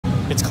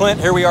It's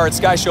Clint. Here we are at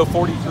Sky Show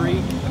 43.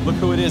 Look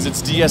who it is.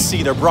 It's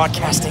DSC. They're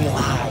broadcasting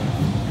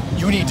live.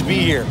 You need to be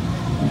here.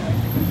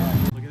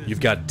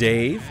 You've got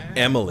Dave,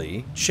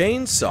 Emily,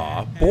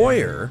 Chainsaw,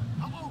 Boyer,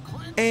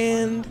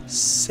 and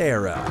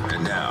Sarah.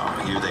 And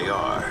now, here they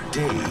are,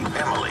 Dave,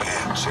 Emily,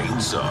 and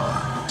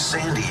Chainsaw.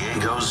 San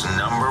Diego's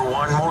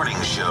 #1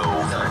 morning show,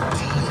 the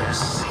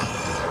DSC.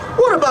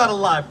 What about a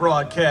live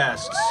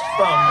broadcast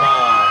from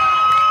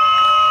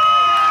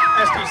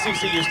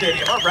SDSU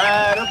Stadium? All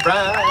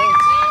right.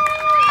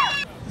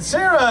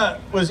 Sarah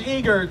was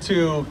eager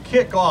to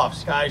kick off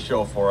Sky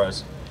Show for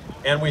us,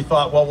 and we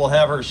thought, well, we'll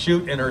have her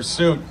shoot in her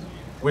suit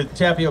with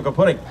tapioca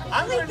pudding.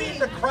 I'm going to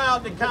need the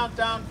crowd to count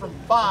down from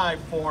 5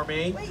 for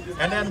me,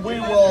 and then we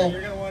will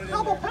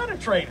double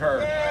penetrate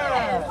her.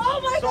 Yeah.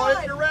 Oh my God. So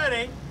if you're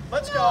ready,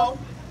 let's go.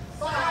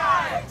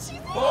 5,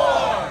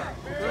 4,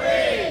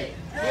 3,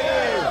 2,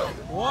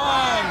 1.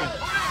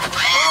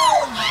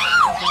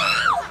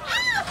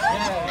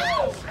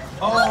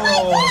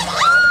 Oh.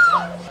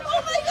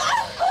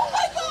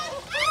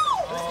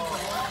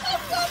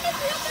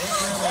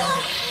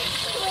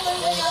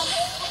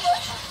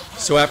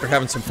 So after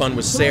having some fun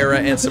with Sarah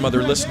and some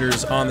other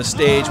listeners on the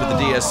stage with the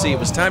DSC, it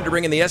was time to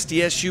bring in the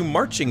SDSU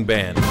Marching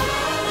Band.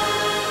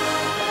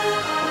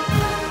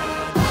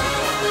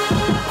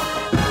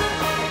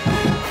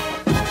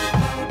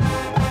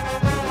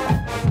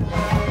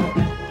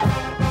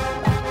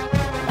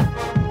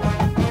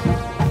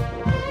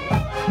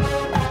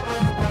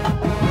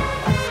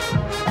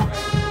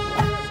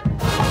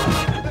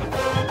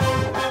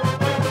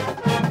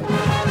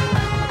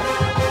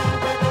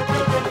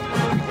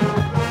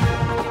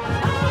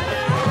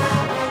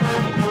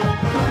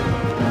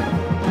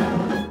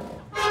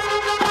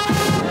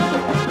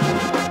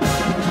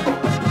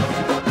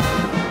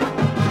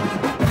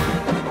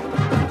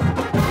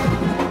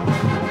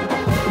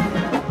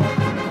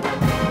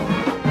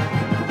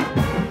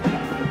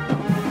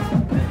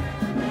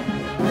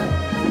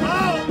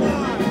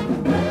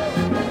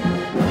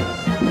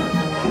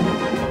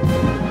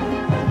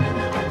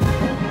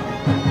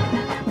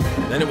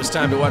 Then it was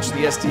time to watch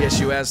the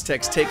SDSU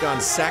Aztecs take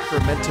on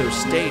Sacramento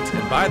State,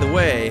 and by the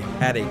way,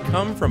 had a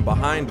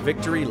come-from-behind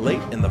victory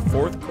late in the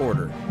 4th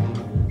quarter.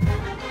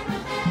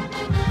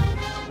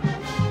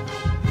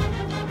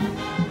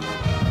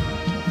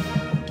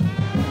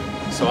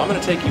 So I'm going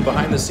to take you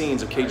behind the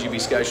scenes of KGB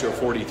Sky Show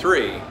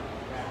 43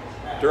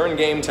 during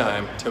game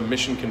time to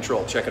Mission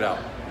Control. Check it out.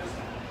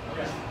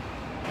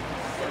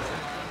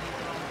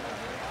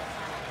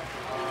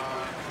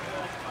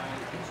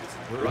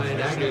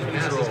 Ryan Agnews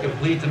pass is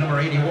complete to number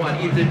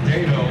 81, Ethan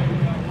Dato.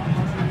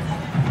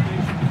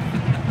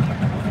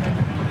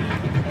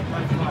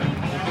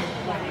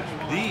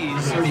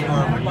 These are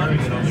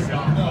buttons on the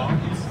ground.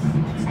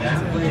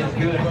 That play is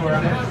good for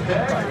an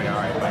Aztec.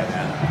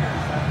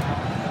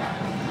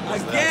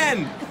 Again!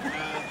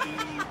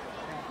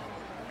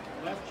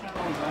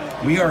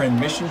 We are in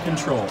Mission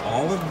Control.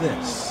 All of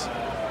this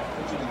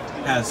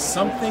has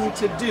something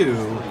to do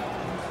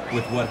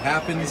with what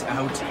happens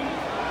out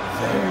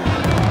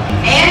there.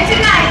 And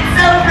tonight,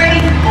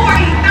 celebrating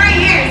 43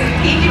 years of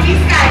KGB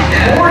Sky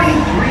Show.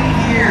 43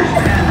 years,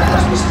 man. That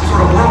must be some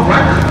sort of world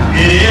record.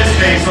 It is,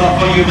 face off.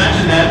 Well, you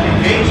mentioned that. The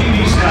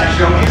KGB Sky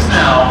Show is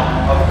now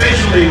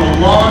officially the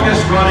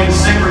longest running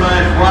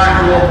synchronized rock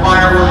and roll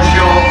fireworks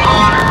show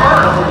on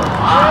Earth.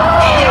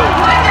 And it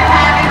wouldn't have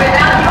happened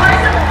without your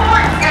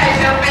support, Sky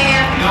Show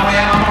fans. You know, we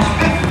have almost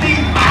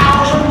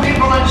 50,000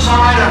 people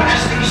inside of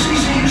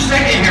SDSU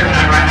Stadium here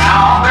tonight right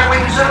now. I bet we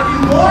can set a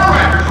few more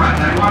records right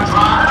now. You want to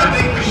try? I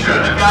think we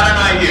should. I've got an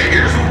idea.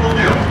 Here's what we'll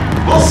do.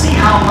 We'll see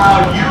how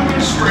loud you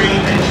can scream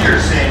and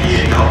cheer, San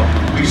Diego.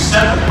 We've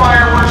set the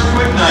fireworks to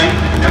ignite,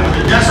 and with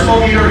the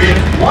decibel meter hit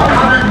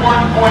 101.5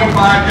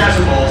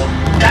 decibels,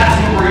 that's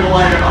when we're going to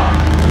light it up.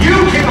 You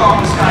kick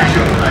off the Sky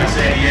Show tonight,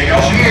 San Diego.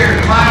 Cheer,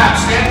 clap,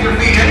 stamp your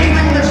feet,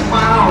 anything that's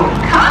loud.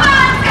 Come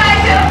on, Sky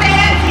Show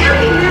fans, you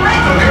can do it.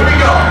 So here we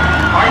go.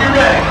 Are you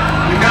ready?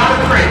 You got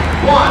to 3.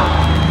 1,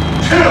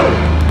 2,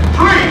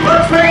 3.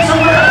 Let's make some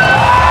noise.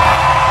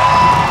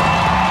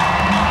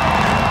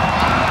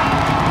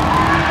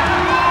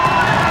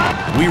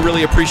 We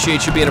really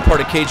appreciate you being a part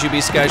of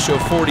KGB Sky Show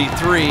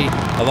 43,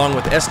 along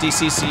with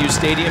SDCCU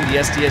Stadium, the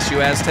SDSU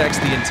Aztecs,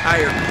 the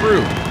entire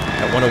crew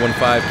at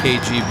 1015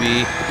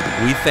 KGB.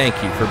 We thank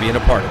you for being a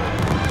part of it.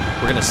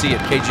 We're going to see you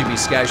at KGB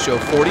Sky Show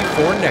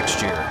 44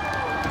 next year.